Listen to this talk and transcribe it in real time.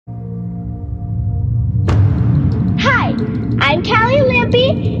I'm Callie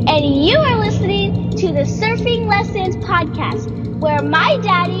Lampy, and you are listening to the Surfing Lessons podcast, where my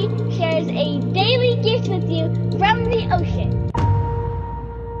daddy shares a daily gift with you from the ocean.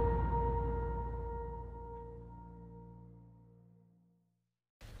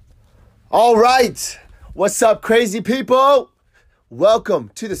 All right, what's up, crazy people?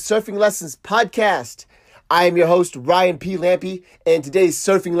 Welcome to the Surfing Lessons podcast. I am your host, Ryan P. Lampy, and today's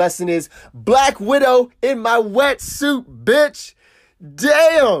surfing lesson is Black Widow in my wetsuit, bitch.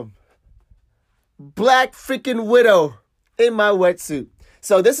 Damn. Black freaking Widow in my wetsuit.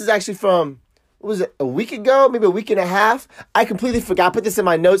 So this is actually from, what was it, a week ago? Maybe a week and a half? I completely forgot. I put this in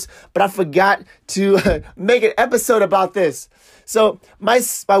my notes, but I forgot to make an episode about this. So my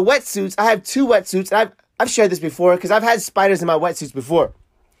wetsuits, I have two wetsuits, and I've shared this before because I've had spiders in my wetsuits before.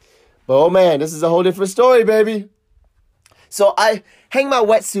 But oh man, this is a whole different story, baby. So I hang my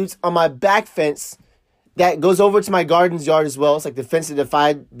wetsuits on my back fence that goes over to my garden's yard as well. It's like the fence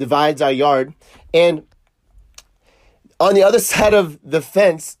that divides our yard. And on the other side of the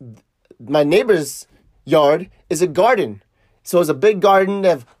fence, my neighbor's yard is a garden. So it's a big garden. They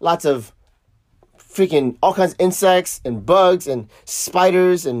have lots of freaking all kinds of insects and bugs and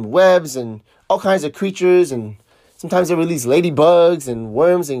spiders and webs and all kinds of creatures, and sometimes they release ladybugs and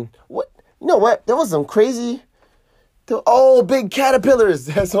worms and what? You know what? There was some crazy, big caterpillars.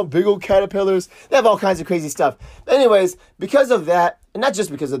 They have some big old caterpillars. They have all kinds of crazy stuff. But anyways, because of that, and not just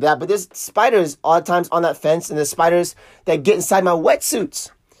because of that, but there's spiders all the times on that fence, and there's spiders that get inside my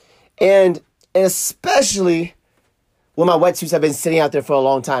wetsuits. And especially when my wetsuits have been sitting out there for a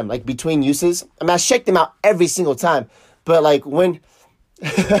long time, like between uses. I mean, I shake them out every single time, but like when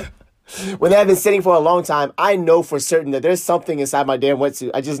they have been sitting for a long time, I know for certain that there's something inside my damn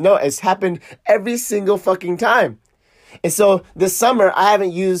wetsuit. I just know it's happened every single fucking time. And so this summer, I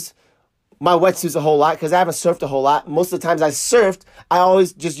haven't used my wetsuits a whole lot because I haven't surfed a whole lot. Most of the times I surfed, I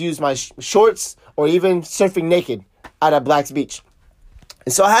always just use my shorts or even surfing naked out at Black's Beach.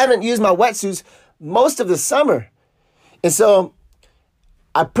 And so I haven't used my wetsuits most of the summer. And so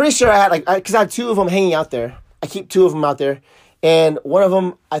I'm pretty sure I had because I have two of them hanging out there. I keep two of them out there. And one of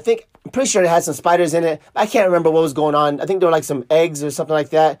them, I'm pretty sure it had some spiders in it. I can't remember what was going on. I think there were like some eggs or something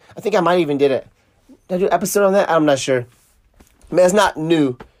like that. I think I might even did it. Did I do an episode on that? I'm not sure. I mean, it's not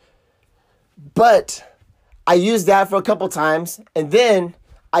new. But I used that for a couple times. And then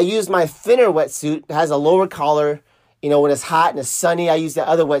I used my thinner wetsuit. It has a lower collar. You know, when it's hot and it's sunny, I use that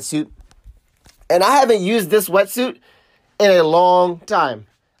other wetsuit. And I haven't used this wetsuit in a long time.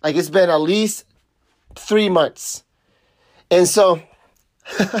 Like, it's been at least 3 months. And so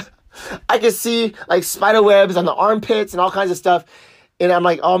I can see like spider webs on the armpits and all kinds of stuff. And I'm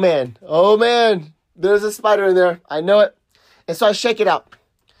like, oh man, there's a spider in there. I know it. And so I shake it out.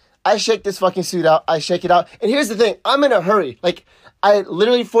 I shake this fucking suit out. I shake it out. And here's the thing. I'm in a hurry. Like, I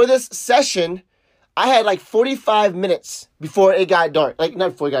literally, for this session, I had like 45 minutes before it got dark. Like,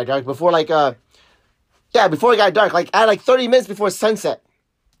 not before it got dark, before it got dark. Like, I had like 30 minutes before sunset.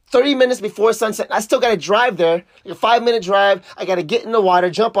 30 minutes before sunset. I still got to drive there. Like a 5-minute drive. I got to get in the water,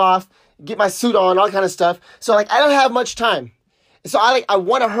 jump off, get my suit on, all kind of stuff. So, like, I don't have much time. So, I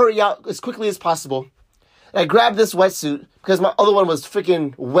want to hurry out as quickly as possible. And I grabbed this wetsuit because my other one was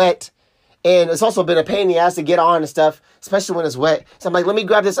freaking wet. And it's also been a pain in the ass to get on and stuff, especially when it's wet. So, I'm like, let me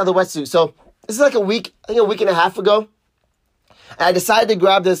grab this other wetsuit. So, this is like a week and a half ago. And I decided to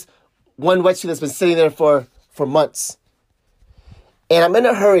grab this one wetsuit that's been sitting there for months. And I'm in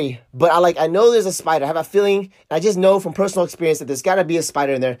a hurry, but I know there's a spider. I have a feeling, I just know from personal experience that there's got to be a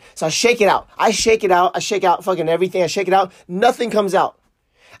spider in there. So I shake it out. I shake out fucking everything. I shake it out. Nothing comes out.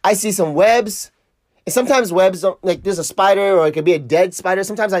 I see some webs. And sometimes webs, like there's a spider or it could be a dead spider.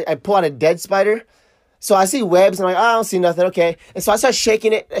 Sometimes I pull out a dead spider. So I see webs and I'm like, oh, I don't see nothing. Okay. And so I start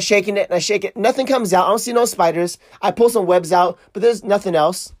shaking it, and I shake it. Nothing comes out. I don't see no spiders. I pull some webs out, but there's nothing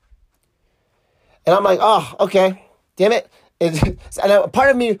else. And I'm like, oh, okay. Damn it. And a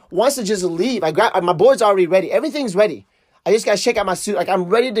part of me wants to just leave. My board's already ready. Everything's ready. I just got to shake out my suit. Like, I'm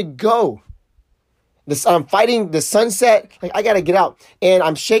ready to go. I'm fighting the sunset. Like, I got to get out. And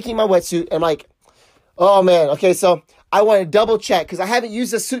I'm shaking my wetsuit. And I'm like, oh, man. Okay, so I want to double check because I haven't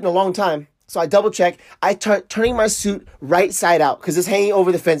used this suit in a long time. So I double check. Turning my suit right side out because it's hanging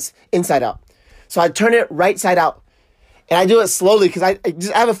over the fence inside out. So I turn it right side out. And I do it slowly because I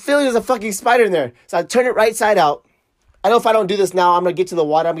have a feeling there's a fucking spider in there. So I turn it right side out. I know if I don't do this now, I'm going to get to the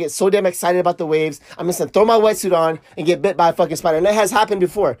water. I'm going to get so damn excited about the waves. I'm just going to throw my wetsuit on and get bit by a fucking spider. And that has happened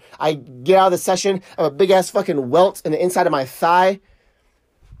before. I get out of the session. I have a big-ass fucking welt in the inside of my thigh.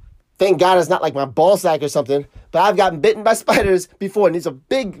 Thank God it's not like my ball sack or something. But I've gotten bitten by spiders before, and these are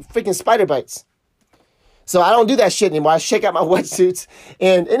big freaking spider bites. So I don't do that shit anymore. I shake out my wetsuits.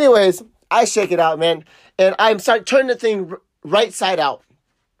 And anyways, I shake it out, man. And I'm starting turning the thing right side out.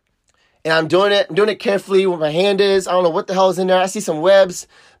 And I'm doing it carefully where my hand is. I don't know what the hell is in there. I see some webs,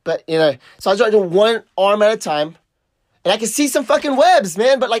 but so I started doing one arm at a time. And I could see some fucking webs,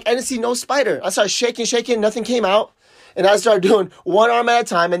 man, but like I didn't see no spider. I started shaking, nothing came out. And I started doing one arm at a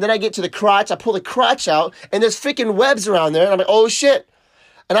time. And then I get to the crotch, I pull the crotch out, and there's freaking webs around there. And I'm like, oh shit.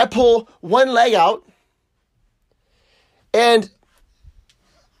 And I pull one leg out. And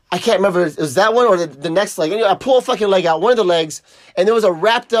I can't remember if it was that one or the next leg. Anyway, I pull a fucking leg out, one of the legs, and there was a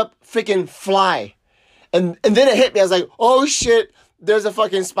wrapped up freaking fly. And then it hit me. I was like, oh shit, there's a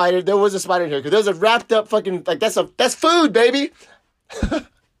fucking spider. There was a spider here. Because there's a wrapped up fucking, like, that's food, baby.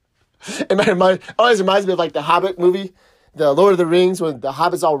 It always reminds me of like the Hobbit movie, the Lord of the Rings, when the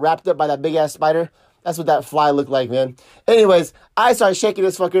Hobbit's all wrapped up by that big ass spider. That's what that fly looked like, man. Anyways, I started shaking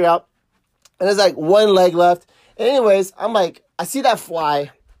this fucker out. And there's like one leg left. Anyways, I'm like, I see that fly.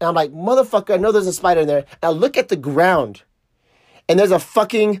 And I'm like, motherfucker, I know there's a spider in there. And I look at the ground. And there's a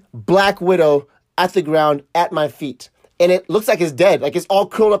fucking black widow at the ground at my feet. And it looks like it's dead. Like it's all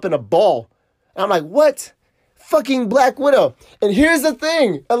curled up in a ball. And I'm like, what? Fucking black widow. And here's the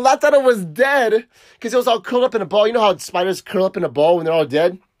thing. I thought it was dead because it was all curled up in a ball. You know how spiders curl up in a ball when they're all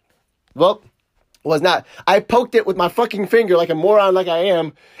dead? Well, it was not. I poked it with my fucking finger like a moron like I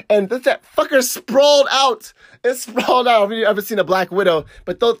am. And that fucker sprawled out. It sprawled out. Have you ever seen a black widow?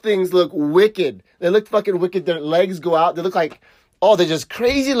 But those things look wicked. They look fucking wicked. Their legs go out. They look like, oh, they're just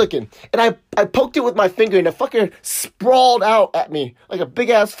crazy looking. And I poked it with my finger and the fucker sprawled out at me. Like a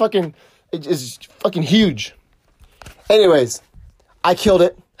big ass fucking, it is fucking huge. Anyways, I killed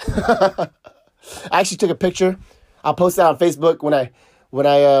it. I actually took a picture. I'll post that on Facebook when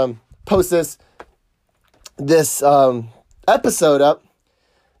I post this episode up.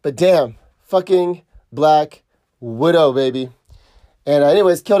 But damn, fucking black widow, baby. And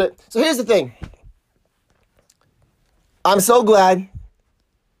anyways, killed it. So here's the thing. I'm so glad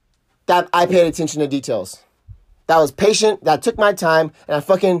that I paid attention to details. That I was patient, that I took my time, and I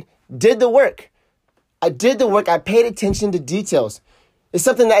fucking did the work. I did the work. I paid attention to details. It's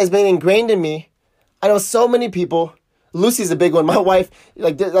something that has been ingrained in me. I know so many people. Lucy's a big one. My wife,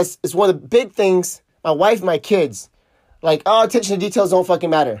 like, it's one of the big things. My wife and my kids, like, oh, attention to details don't fucking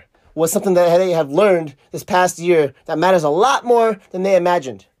matter. Was something that they have learned this past year that matters a lot more than they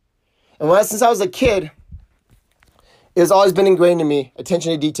imagined. And since I was a kid, it has always been ingrained in me,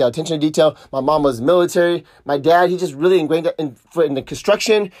 attention to detail. Attention to detail. My mom was military. My dad, he just really ingrained it in the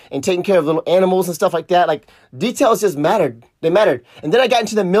construction and taking care of little animals and stuff like that. Like, details just mattered. They mattered. And then I got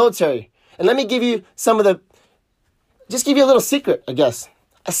into the military. And let me give you just give you a little secret, I guess.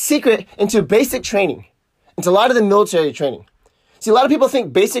 A secret into basic training. Into a lot of the military training. See, a lot of people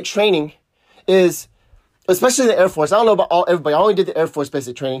think basic training is, especially in the Air Force. I don't know about everybody. I only did the Air Force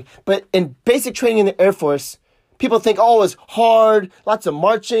basic training. But in basic training in the Air Force, people think, oh, it's hard, lots of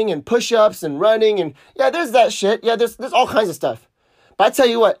marching and push-ups and running. And yeah, there's that shit. Yeah, there's all kinds of stuff. But I tell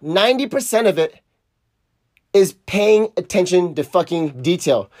you what, 90% of it is paying attention to fucking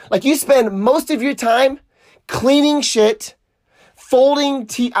detail. Like, you spend most of your time cleaning shit, folding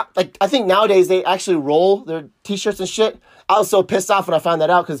like, I think nowadays they actually roll their t-shirts and shit. I was so pissed off when I found that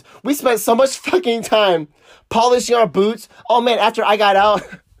out because we spent so much fucking time polishing our boots. Oh man, after I got out,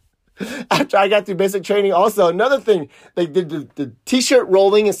 after I got through basic training, also another thing, they did the t-shirt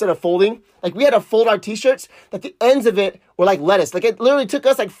rolling instead of folding. Like, we had to fold our t-shirts, that the ends of it were like lettuce. Like, it literally took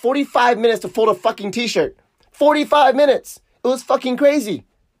us like 45 minutes to fold a fucking t-shirt. 45 minutes. It was fucking crazy.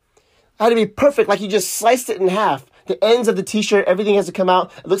 It had to be perfect. Like, you just sliced it in half. The ends of the t-shirt, everything has to come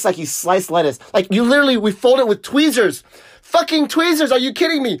out. It looks like you sliced lettuce. Like, we fold it with tweezers. Fucking tweezers. Are you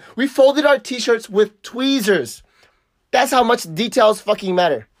kidding me? We folded our t-shirts with tweezers. That's how much details fucking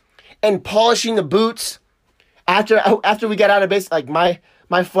matter. And polishing the boots after we got out of base, like my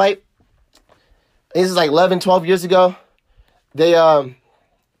flight, this is like 11, 12 years ago. They,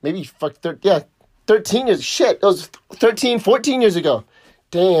 maybe 13 years, shit, it was 13, 14 years ago.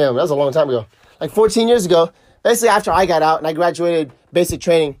 Damn, that was a long time ago. Like 14 years ago, basically after I got out and I graduated basic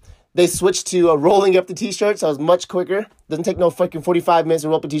training, they switched to rolling up the t-shirts. So it was much quicker. Doesn't take no fucking 45 minutes to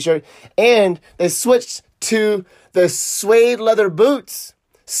roll up a t-shirt. And they switched to the suede leather boots.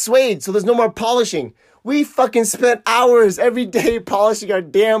 Suede, so there's no more polishing. We fucking spent hours every day polishing our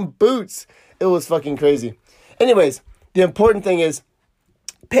damn boots. It was fucking crazy. Anyways, the important thing is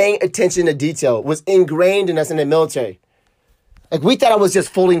paying attention to detail was ingrained in us in the military. Like, we thought I was just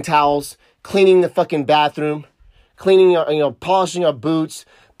folding towels, cleaning the fucking bathroom, polishing our boots,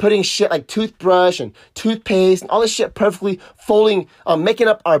 putting shit like toothbrush and toothpaste and all this shit perfectly, folding, making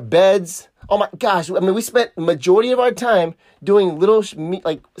up our beds. Oh my gosh. I mean, we spent the majority of our time doing little, seem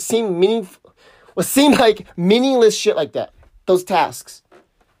like meaningless shit like that. Those tasks.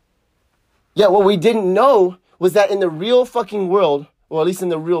 Yeah, what we didn't know was that in the real fucking world, or at least in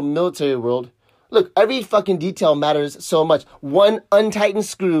the real military world, look, every fucking detail matters so much. One untightened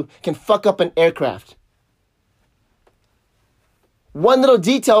screw can fuck up an aircraft. One little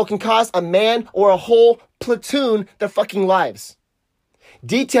detail can cost a man or a whole platoon their fucking lives.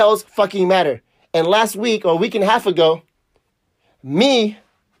 Details fucking matter. And last week, or a week and a half ago, me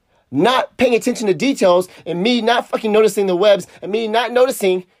not paying attention to details and me not fucking noticing the webs and me not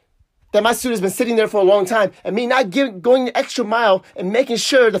noticing that my suit has been sitting there for a long time and me not going the extra mile and making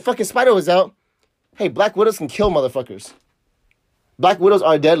sure the fucking spider was out. Hey, Black Widows can kill motherfuckers. Black Widows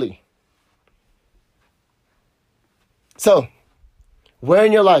are deadly. So, where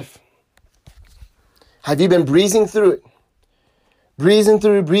in your life have you been breezing through it? Breezing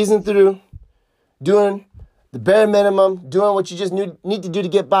through, doing the bare minimum, doing what you just need to do to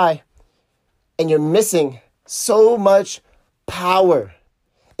get by, and you're missing so much power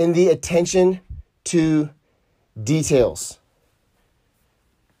in the attention to details.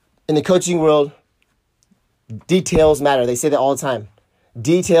 In the coaching world, details matter. They say that all the time.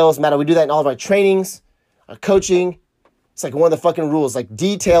 Details matter. We do that in all of our trainings, our coaching. It's like one of the fucking rules. Like,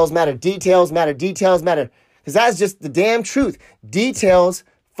 details matter, details matter, details matter. Because that's just the damn truth. Details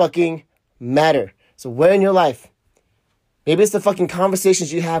fucking matter. So where in your life? Maybe it's the fucking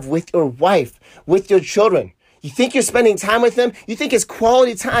conversations you have with your wife, with your children. You think you're spending time with them. You think it's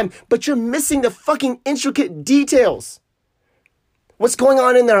quality time, but you're missing the fucking intricate details. What's going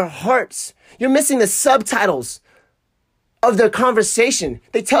on in their hearts? You're missing the subtitles of their conversation.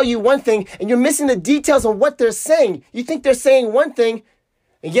 They tell you one thing, and you're missing the details on what they're saying. You think they're saying one thing,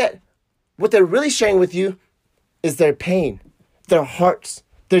 and yet what they're really sharing with you is their pain, their hearts,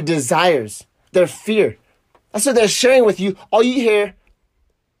 their desires, their fear. That's what they're sharing with you. All you hear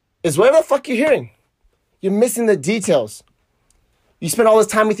is whatever the fuck you're hearing. You're missing the details. You spend all this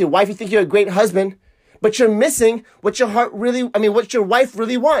time with your wife. You think you're a great husband, but you're missing what your what your wife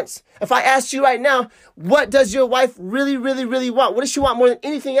really wants. If I asked you right now, what does your wife really, really, really want? What does she want more than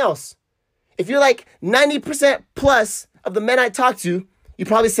anything else? If you're like 90% plus of the men I talk to, you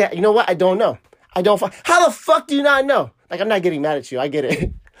probably say, you know what? I don't know. How the fuck do you not know? Like, I'm not getting mad at you. I get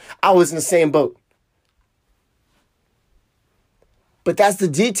it. I was in the same boat. But that's the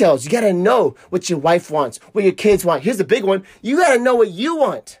details. You got to know what your wife wants, what your kids want. Here's the big one. You got to know what you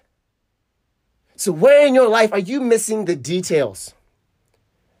want. So where in your life are you missing the details?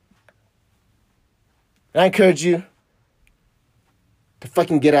 And I encourage you to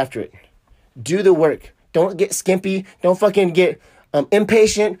fucking get after it. Do the work. Don't get skimpy. Don't fucking get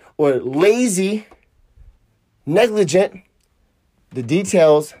impatient or lazy, negligent. The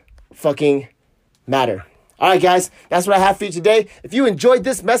details fucking matter. All right, guys, that's what I have for you today. If you enjoyed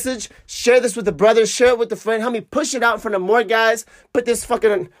this message, share this with a brother, share it with a friend. Help me push it out in front of more guys. Put this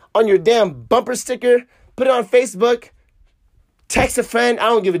fucking on your damn bumper sticker. Put it on Facebook. Text a friend. I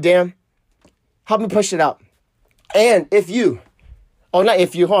don't give a damn. Help me push it out. And hold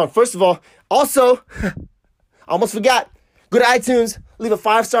on. First of all, also, I almost forgot. Go to iTunes, leave a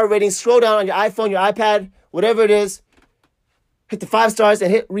 5-star rating, scroll down on your iPhone, your iPad, whatever it is. Hit the 5 stars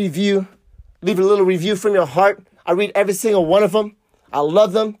and hit review. Leave a little review from your heart. I read every single one of them. I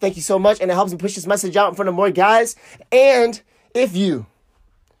love them. Thank you so much. And it helps me push this message out in front of more guys. And if you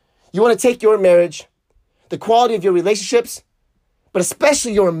want to take your marriage, the quality of your relationships, but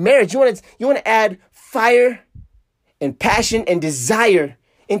especially your marriage, you want to add fire and passion and desire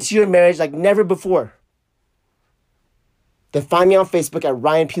into your marriage like never before, then find me on Facebook at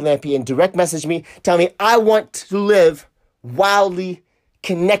Ryan P. Lampy and direct message me. Tell me I want to live wildly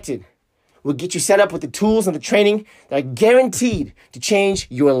connected. We'll get you set up with the tools and the training that are guaranteed to change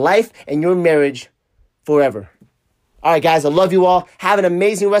your life and your marriage forever. All right, guys, I love you all. Have an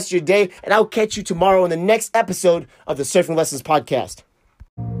amazing rest of your day, and I'll catch you tomorrow in the next episode of the Surfing Lessons Podcast.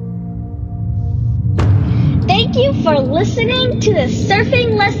 Thank you for listening to the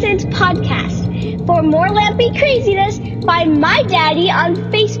Surfing Lessons Podcast. For more Lampy craziness, find my daddy on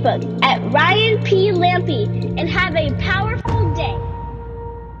Facebook at Ryan P. Lampy and have a powerful